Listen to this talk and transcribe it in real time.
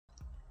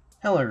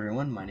Hello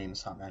everyone, my name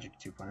is HotMagic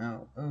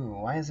 2.0.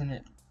 Oh, why isn't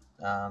it,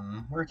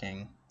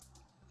 working?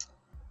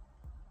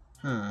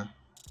 Let's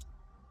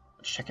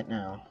check it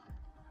now.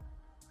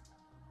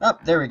 Oh,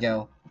 there we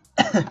go.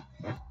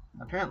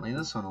 Apparently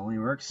this one only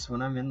works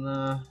when I'm in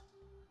the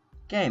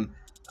game.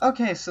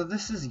 Okay, so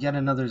this is yet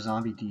another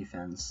zombie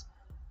defense.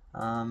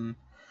 Try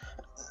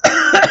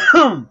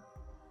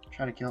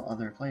to kill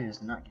other players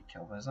and not get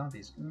killed by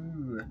zombies.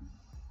 Ooh.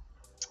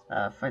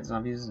 Fight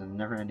zombies in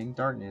never-ending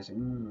darkness.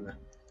 Ooh.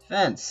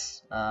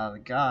 Defense.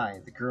 The guy,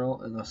 the girl,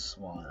 or the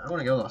SWAT. I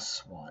want to go with the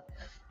SWAT.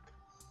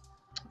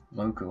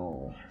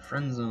 Local.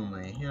 Friends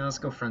only. Yeah, let's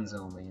go friends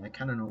only. I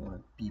kind of don't want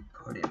to be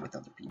put in with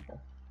other people.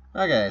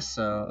 Okay,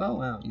 so... Oh,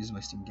 wow. Using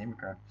my Steam Gamer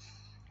Card.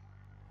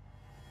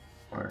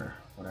 Or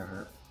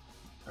whatever.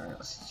 Alright,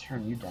 let's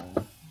turn you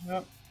down.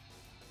 Yep.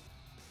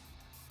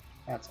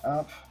 That's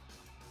up.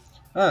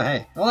 Oh,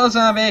 hey. Hello,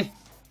 zombie!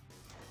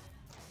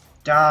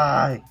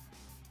 Die!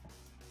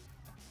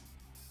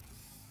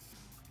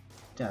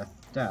 Death,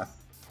 death,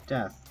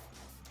 death.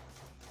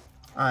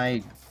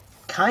 I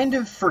kind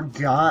of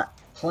forgot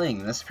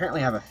playing this.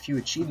 Apparently I have a few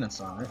achievements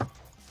on it.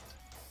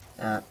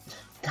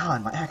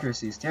 God, my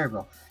accuracy is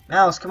terrible.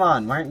 Mouse, come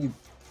on, why aren't you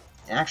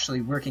actually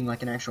working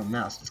like an actual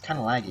mouse? It's kind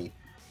of laggy.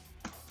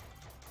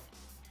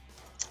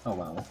 Oh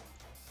well.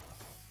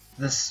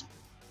 The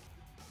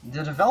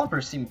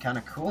developers seem kind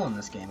of cool in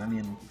this game. I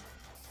mean,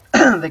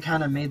 they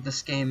kind of made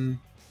this game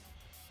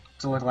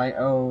to look like,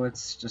 oh,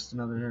 it's just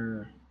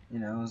another, you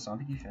know,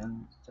 zombie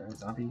defense, or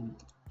zombie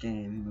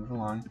game, move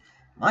along.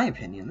 My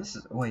opinion, this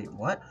is... Wait,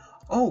 what?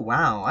 Oh,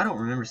 wow, I don't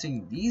remember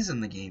seeing these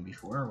in the game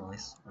before. Well, I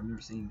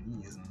remember seeing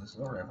these and the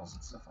assault rifles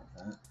and stuff like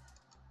that.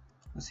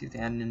 Let's see if they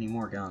added any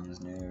more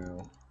guns.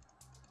 No.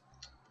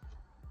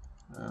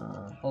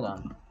 Hold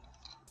on.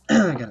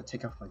 I gotta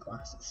take off my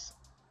glasses.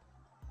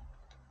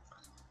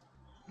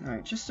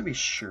 Alright, just to be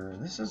sure,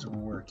 this is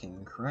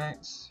working,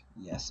 correct?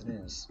 Yes, it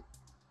is.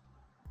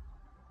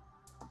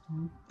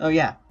 Oh,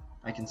 yeah,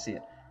 I can see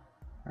it.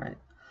 Alright.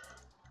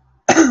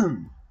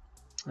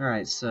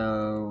 Alright,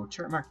 so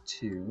turret mark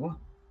 2,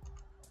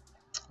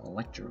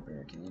 electro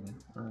barricade,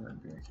 armor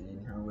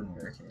barricade, or wooden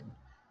barricade.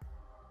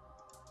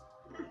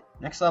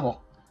 Next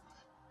level.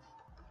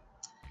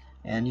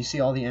 And you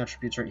see all the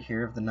attributes right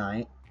here of the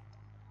knight.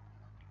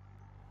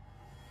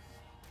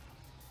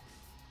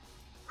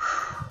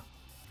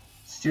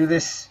 Let's do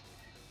this.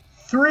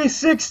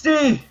 360!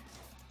 I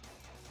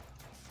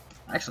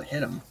actually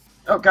hit him.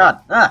 Oh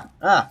god!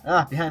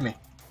 Behind me.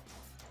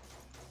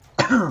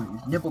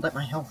 You've nibbled at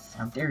my health.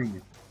 How dare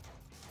you?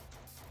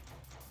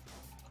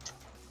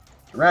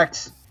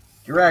 Direct!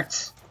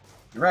 Direct!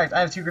 Direct!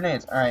 I have 2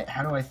 grenades. Alright,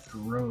 how do I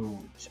throw...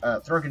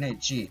 throw a grenade.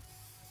 G.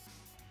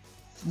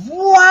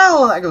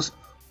 Wow! That goes...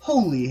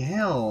 Holy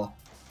hell!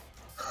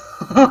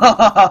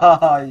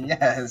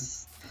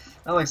 Yes!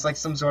 That looks like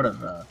some sort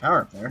of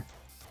power up there.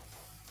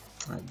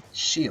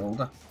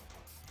 Shield.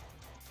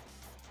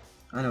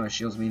 I know what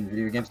shields mean in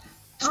video games.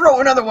 Throw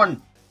another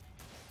one!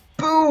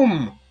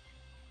 Boom!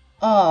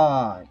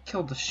 Aw, I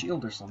killed the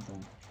shield or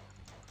something.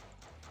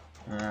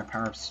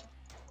 Power-ups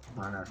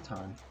run out of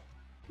time.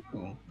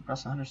 Ooh,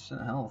 press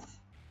 100% health.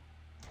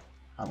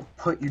 I will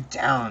put you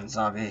down,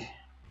 zombie.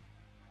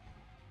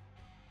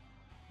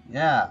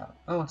 Yeah.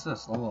 Oh, what's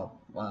this? Level up.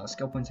 Wow,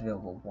 skill points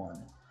available.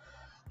 1.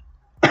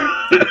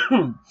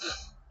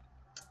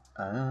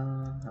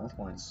 Health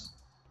points.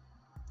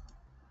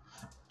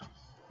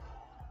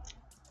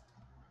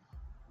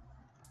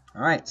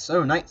 Alright,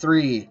 so night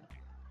 3.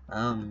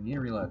 Need to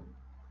reload.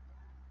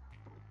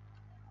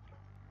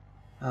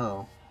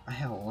 Oh, I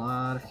have a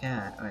lot of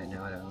cat. Wait,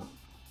 no, I don't.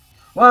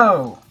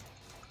 Whoa!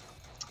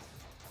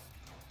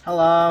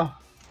 Hello?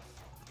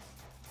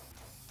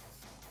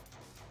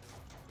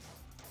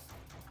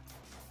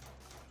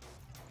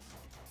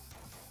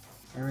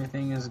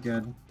 Everything is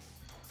good.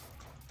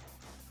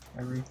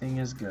 Everything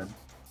is good.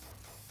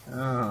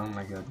 Oh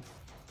my god.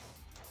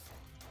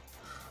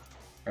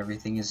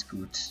 Everything is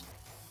good.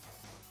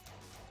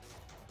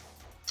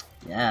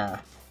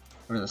 Yeah.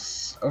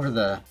 Over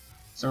the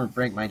summer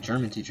break, my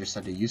German teacher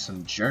said to use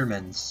some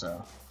German,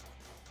 so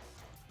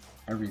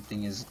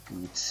everything is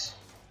good.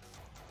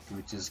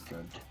 Good is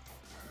good.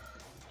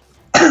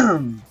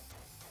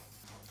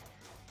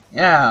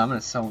 Yeah, I'm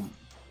gonna tell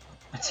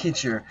a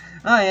teacher.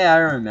 Oh yeah, I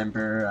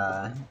remember.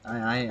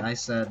 I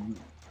said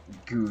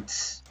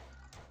 "goot"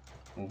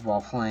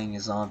 while playing a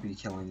zombie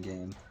killing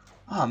game.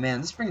 Oh man,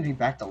 this brings me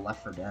back to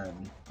Left 4 Dead.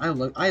 I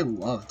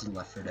loved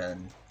Left 4 Dead.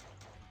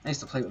 I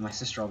used to play with my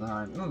sister all the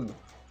time. Ooh,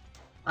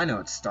 I know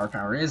what star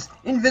power is.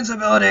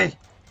 Invincibility!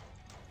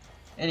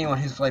 Anyone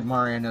who's played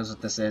Mario knows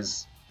what this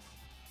is.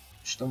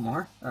 Still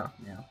more? Oh,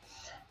 yeah.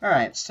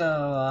 Alright, so,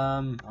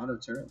 auto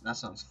turret. That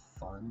sounds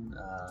fun.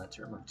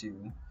 Turret mark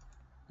 2.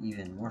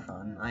 Even more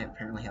fun. I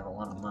apparently have a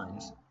lot of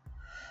mines.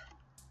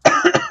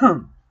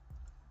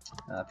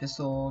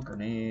 Pistol,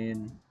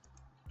 grenade,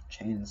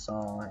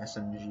 chainsaw,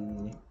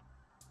 SMG,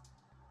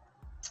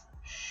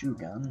 shoe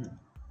gun,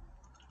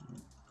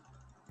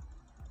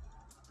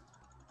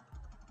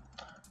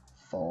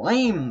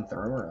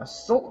 Flamethrower,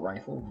 assault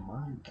rifle.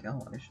 My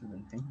god, I should have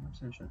been paying more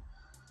attention.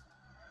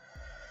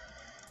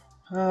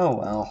 Oh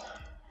well.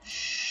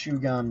 Shoe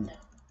gun.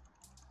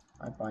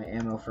 I buy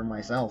ammo for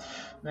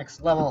myself.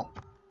 Next level.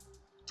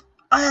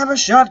 I have a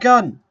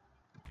shotgun!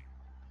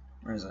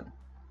 Where is it?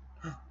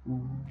 I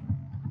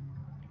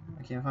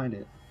can't find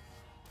it.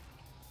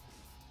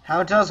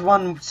 How does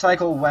one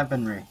cycle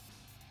weaponry?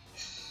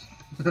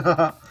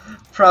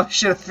 Probably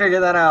should have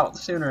figured that out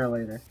sooner or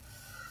later.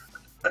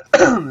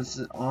 Is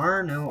it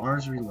R? No,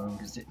 R's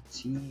reload. Is it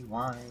T,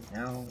 Y?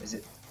 No. Is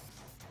it...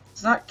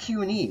 It's not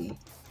Q and E.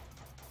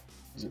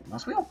 Is it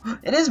mouse wheel?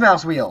 It is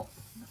mouse wheel!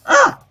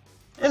 Ah!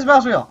 It is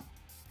mouse wheel!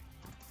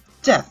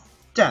 Death!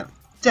 Death!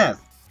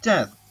 Death!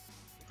 Death!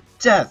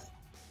 Death!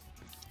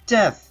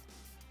 Death!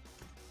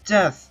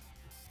 Death!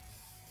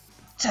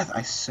 Death!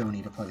 I so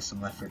need to play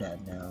some Left 4 Dead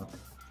now.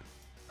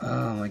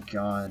 Oh my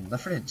god.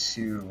 Left 4 Dead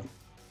 2.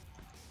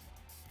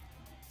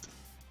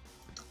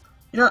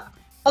 You know,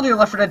 I'll do a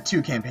Left 4 Dead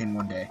 2 campaign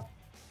one day.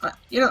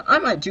 You know, I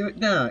might do it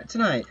now,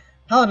 tonight.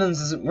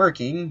 Paladins isn't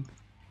working,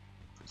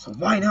 so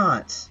why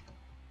not?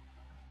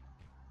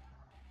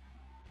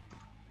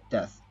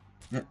 Death.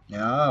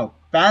 No.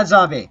 Bad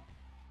zombie.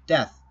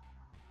 Death.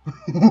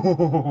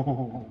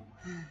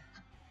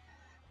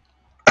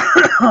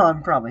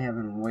 I'm probably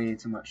having way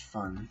too much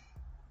fun.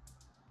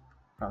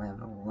 Probably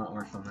having a lot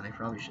more fun than I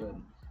probably should.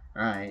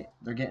 Alright,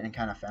 they're getting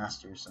kind of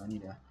faster, so I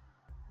need to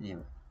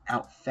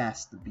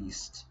out-fast the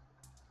beast.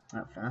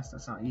 Out-fast?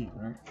 That's not eat,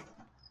 right?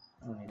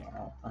 I don't need to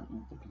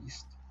out-eat the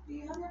beast. Do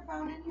you have your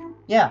phone in here?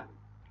 Yeah.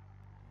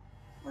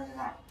 Where's it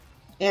at?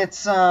 It's,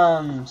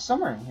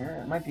 somewhere in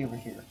here. It might be over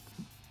here.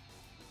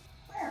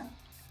 Where?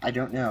 I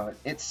don't know.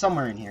 It's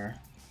somewhere in here.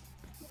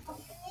 Oh,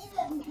 you need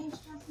it in case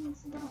Justin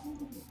needs to get a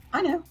hold of you.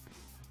 I know.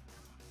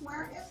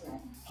 Where is it?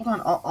 Hold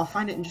on, I'll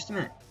find it in just a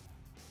minute.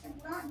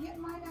 If not, get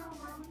mine out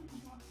of our room.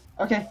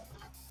 Okay.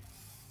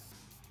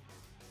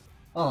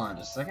 Hold on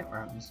just a second. We're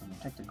having some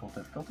technical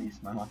difficulties.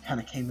 My mom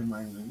kind of came in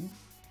my room,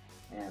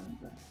 and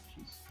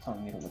she's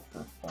telling me to look for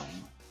a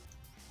phone.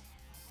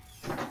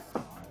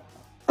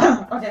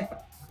 Okay.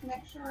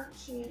 Make sure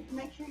you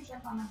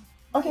check on her.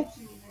 Okay.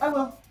 I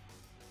will.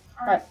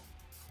 Alright.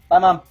 Bye,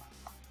 Mom.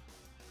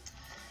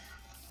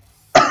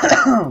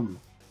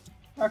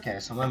 Okay,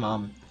 so my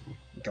mom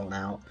going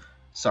out.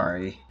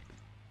 Sorry.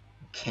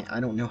 I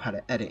don't know how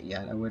to edit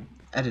yet. I would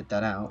edit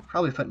that out.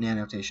 Probably put an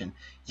annotation.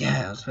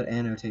 Yeah, let's put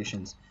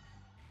annotations.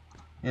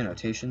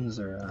 Annotations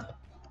are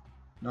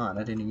not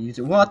editing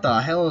YouTube. What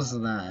the hell is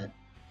that?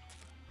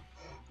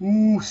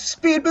 Ooh,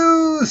 speed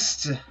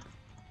boost!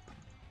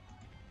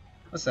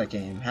 What's that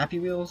game? Happy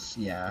Wheels?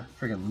 Yeah,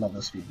 freaking love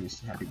the speed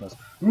boost in Happy Wheels.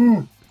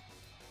 Ooh!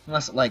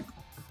 Unless it, like,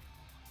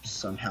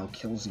 somehow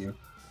kills you.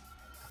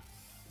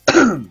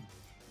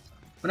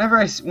 Whenever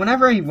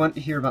I want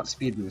to hear about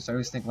speed boost, I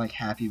always think like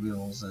Happy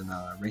Wheels and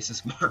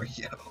Racist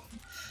Mario.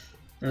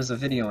 There's a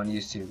video on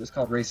YouTube. It's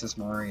called Racist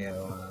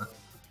Mario.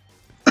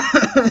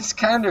 It's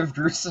kind of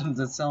gruesome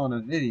to tell in a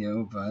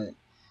video, but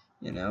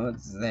you know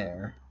it's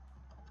there.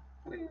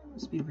 Woo,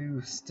 speed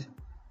boost.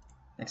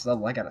 Next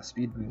level, I got a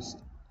speed boost.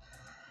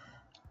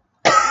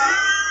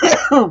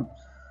 Oh,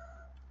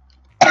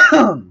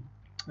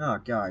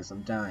 guys,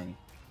 I'm dying.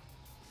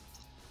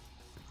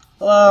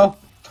 Hello.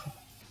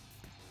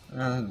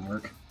 That didn't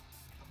work.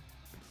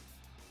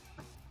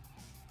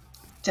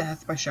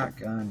 Death by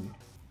shotgun.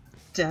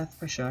 Death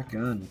by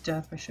shotgun.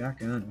 Death by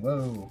shotgun.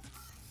 Whoa.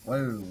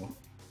 Whoa.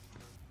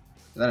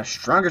 Is that a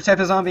stronger type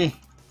of zombie?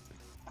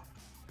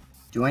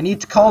 Do I need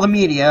to call the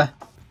media?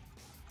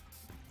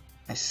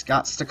 I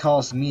scots to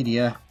call the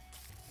media.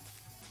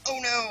 Oh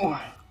no!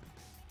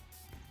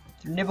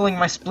 They're nibbling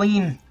my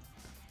spleen.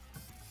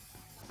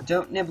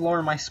 Don't nibble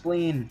on my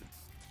spleen.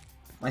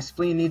 My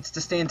spleen needs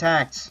to stay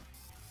intact.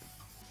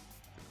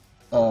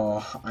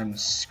 Oh, I'm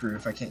screwed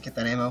if I can't get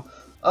that ammo.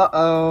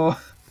 Uh-oh.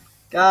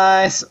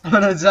 Guys, I'm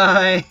gonna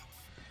die.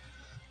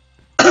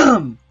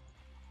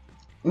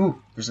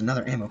 Ooh, there's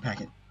another ammo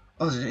packet.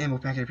 Oh, there's an ammo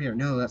packet up here.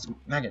 No, that's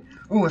maggot.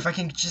 Ooh, if I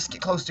can just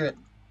get close to it.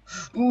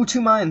 Ooh, 2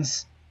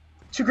 mines.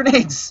 2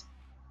 grenades.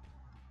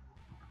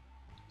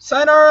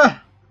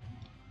 Sayonara!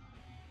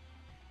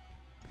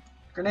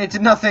 Grenade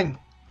did nothing.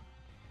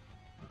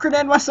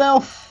 Grenade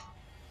myself.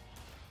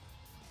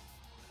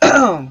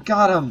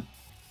 Got him.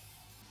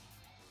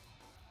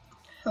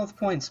 Health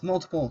points,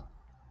 multiple.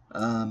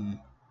 I'm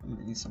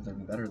gonna need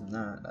something better than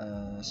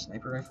that.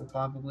 Sniper rifle,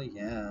 probably.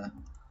 Yeah.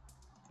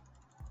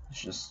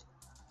 It's just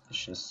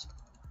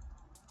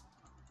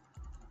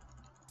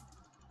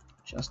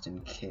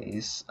in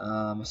case.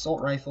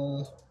 Assault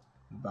rifle.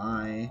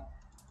 Buy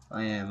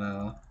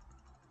ammo.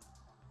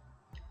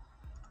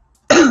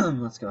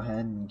 Let's go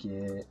ahead and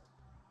get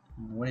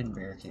wooden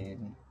barricade.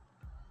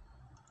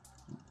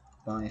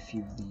 Buy a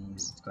few of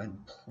these. Let's go ahead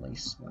and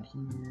place one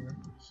here,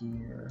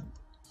 here,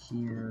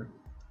 here,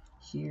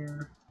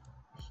 here,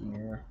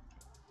 here,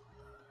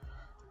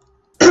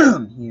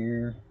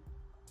 here,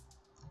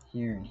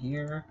 here, and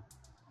here.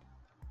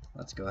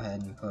 Let's go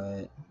ahead and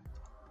put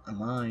a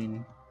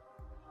mine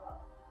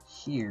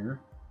here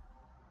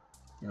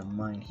and a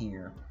mine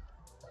here.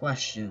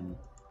 question.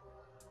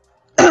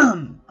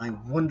 I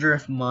wonder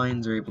if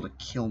mines are able to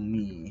kill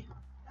me.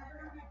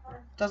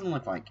 Doesn't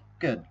look like.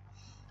 Good.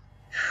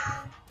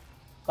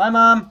 Bye,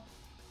 Mom!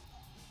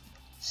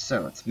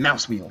 So, it's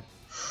mouse wheel.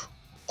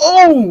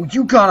 Oh!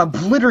 You got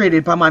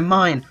obliterated by my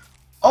mine!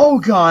 Oh,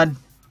 God!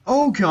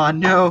 Oh, God,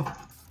 no!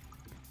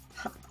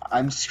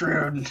 I'm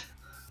screwed.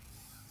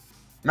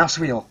 Mouse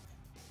wheel.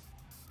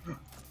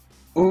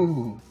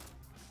 Ooh.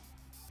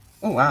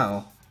 Oh,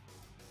 wow.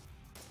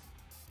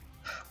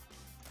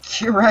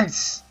 You're right.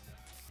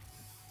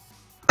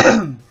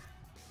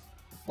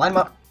 Line 'em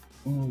up.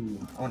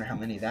 Ooh, I wonder how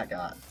many that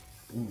got.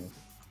 Ooh.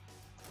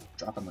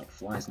 Dropping like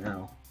flies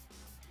now.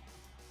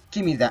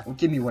 Give me that.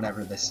 Give me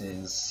whatever this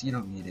is. You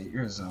don't need it.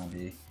 You're a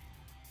zombie.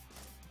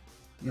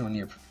 You don't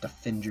need to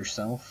defend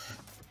yourself.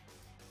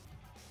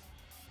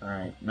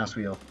 Alright, mouse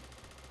wheel.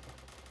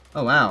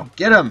 Oh, wow.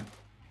 Get him!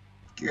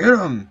 Get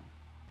him!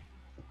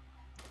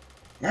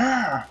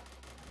 Yeah!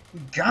 You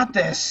got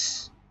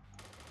this!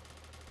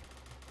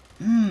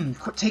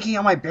 Quit taking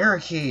out my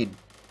barricade!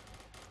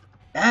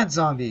 Bad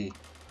zombie!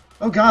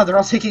 Oh god, they're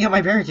all taking out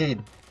my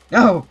barricade!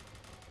 No!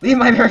 Leave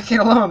my barricade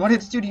alone! What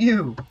did it do to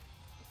you?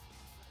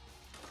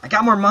 I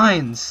got more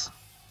mines!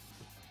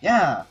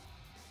 Yeah!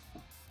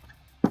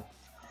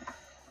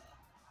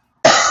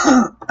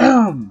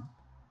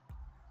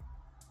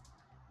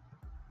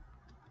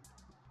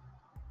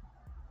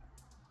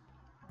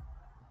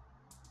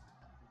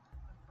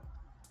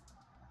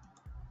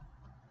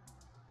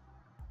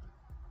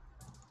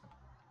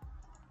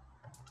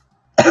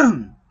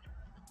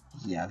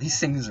 Yeah, these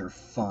things are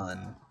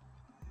fun.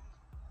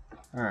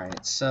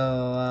 Alright,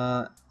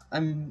 so,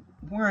 I'm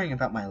worrying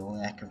about my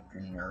lack of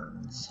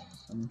grenades.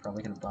 I'm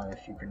probably gonna buy a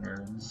few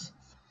grenades.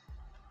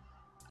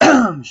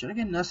 Should I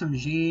get an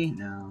SMG?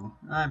 No.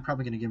 I'm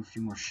probably gonna give a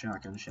few more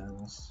shotgun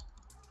shells.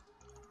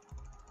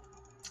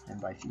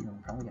 And by few,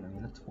 I'm probably gonna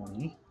need a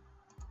 20.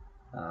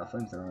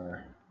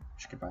 Flamethrower.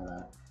 Should buy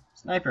that.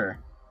 Sniper.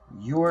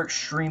 You're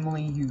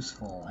extremely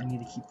useful. I need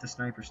to keep the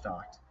sniper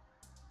stocked.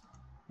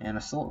 And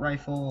assault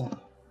rifle.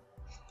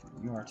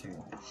 You are too.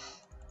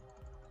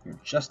 You're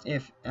just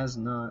if as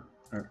not.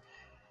 Or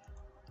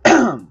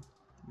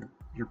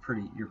you're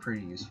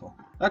pretty useful.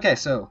 Okay,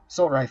 so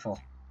assault rifle.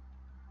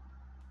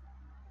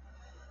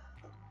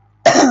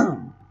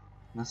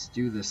 Let's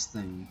do this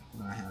thing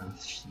that I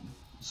have.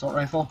 Assault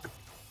rifle.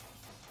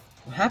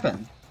 What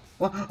happened?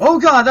 Well, oh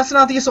god, that's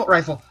not the assault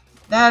rifle.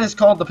 That is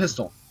called the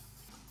pistol.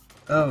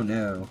 Oh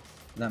no,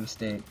 that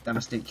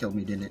mistake killed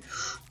me, didn't it?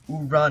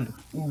 Ooh, run!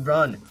 Ooh,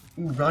 run!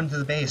 Ooh, run to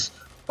the base!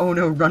 Oh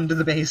no, run to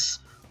the base!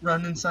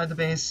 Run inside the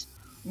base!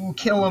 Ooh,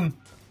 kill them!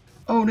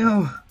 Oh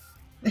no,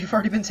 they've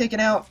already been taken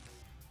out.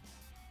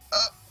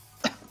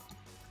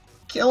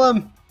 Kill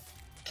him!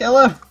 Kill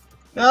him!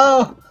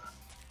 No!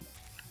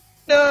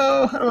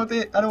 No!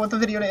 I don't want the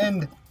video to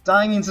end.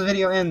 Dying means the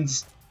video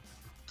ends.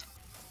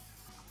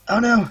 Oh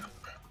no!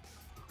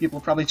 People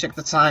probably check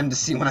the time to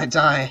see when I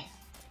die.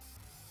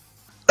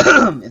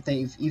 If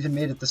they've even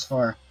made it this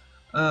far.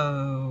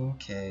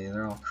 Okay,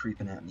 they're all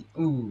creeping at me.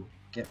 Ooh,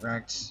 get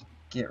wrecked.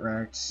 Get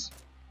wrecked.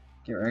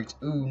 Get wrecked.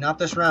 Ooh, not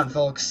this round,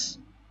 folks.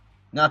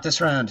 Not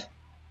this round.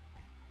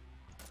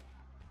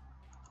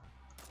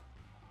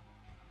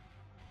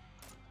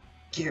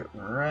 Get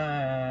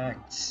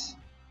wrecked.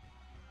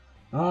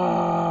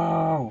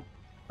 Oh!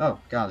 Oh,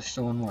 god, there's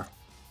still one more.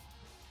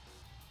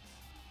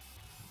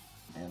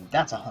 And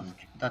that's 100.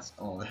 That's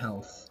all the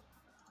health.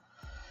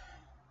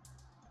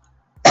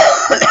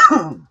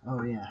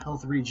 Oh yeah,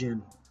 health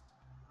regen.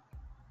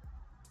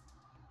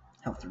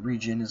 Health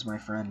regen is my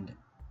friend.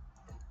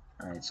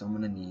 Alright, so I'm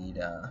gonna need,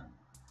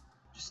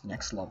 just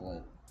next level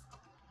it.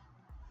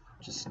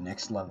 Just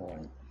next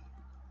level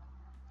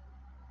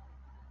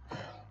it.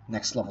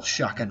 Next level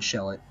shotgun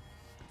shell it.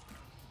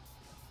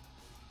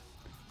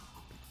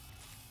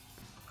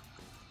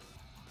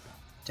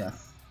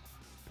 Death.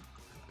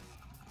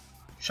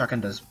 Shotgun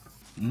does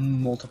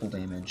multiple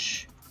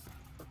damage.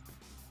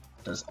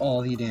 Does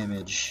all the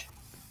damage.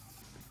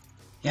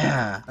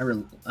 Yeah,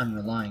 I'm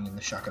relying on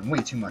the shotgun way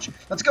too much.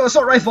 Let's go,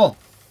 assault rifle!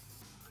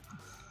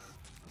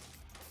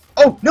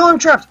 Oh, no, I'm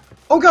trapped!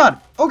 Oh god,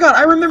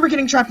 I remember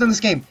getting trapped in this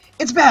game.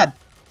 It's bad.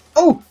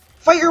 Oh,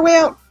 fight your way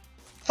out!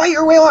 Fight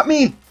your way out,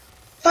 me!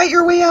 Fight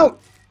your way out!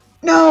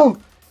 No!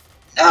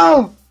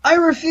 No! I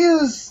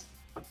refuse!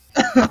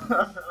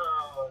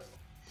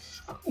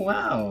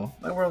 Wow,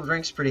 my world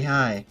rank's pretty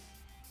high.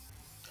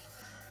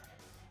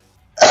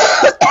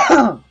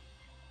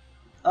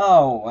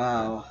 Oh,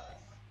 wow.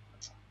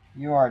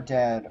 You are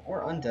dead,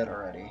 or undead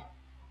already.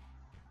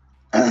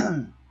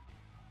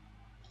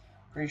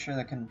 Pretty sure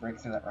that couldn't break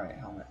through that right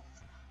helmet.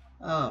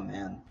 Oh,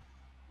 man.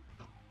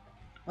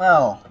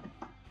 Well,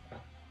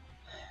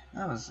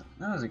 that was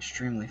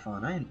extremely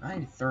fun.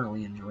 I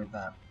thoroughly enjoyed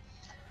that.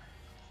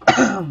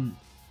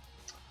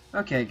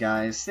 Okay,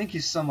 guys, thank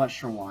you so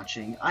much for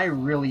watching. I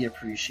really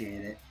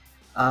appreciate it.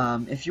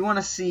 If you want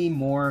to see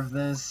more of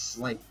this,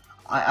 like,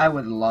 I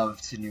would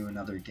love to do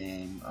another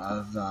game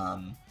of,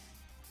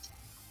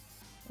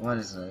 what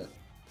is it?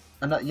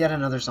 yet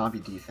another zombie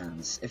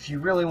defense. If you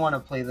really want to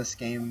play this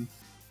game,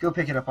 go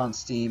pick it up on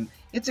Steam.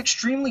 It's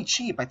extremely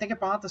cheap. I think I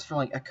bought this for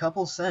like a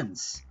couple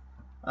cents.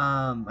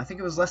 I think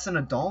it was less than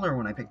 $1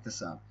 when I picked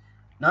this up.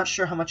 Not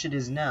sure how much it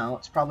is now.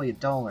 It's probably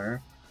 $1.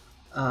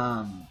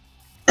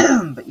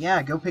 But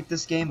yeah, go pick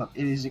this game up.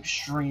 It is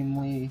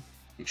extremely,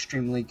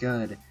 extremely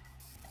good.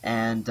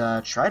 And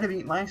try to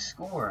beat my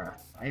score.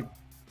 I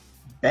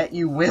bet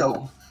you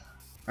will.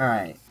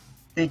 Alright.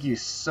 Thank you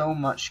so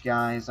much,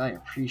 guys. I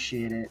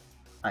appreciate it.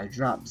 I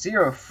dropped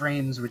 0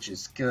 frames, which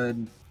is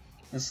good.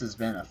 This has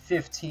been a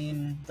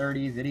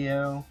 15:30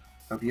 video.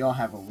 Hope you all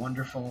have a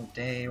wonderful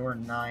day or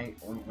night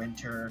or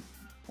winter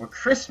or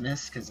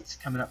Christmas, because it's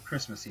coming up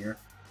Christmas here.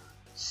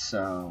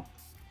 So,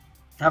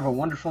 have a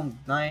wonderful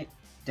night,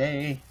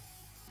 day,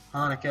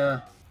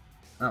 Hanukkah.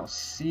 I'll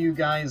see you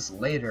guys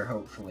later,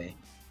 hopefully.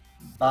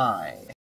 Bye.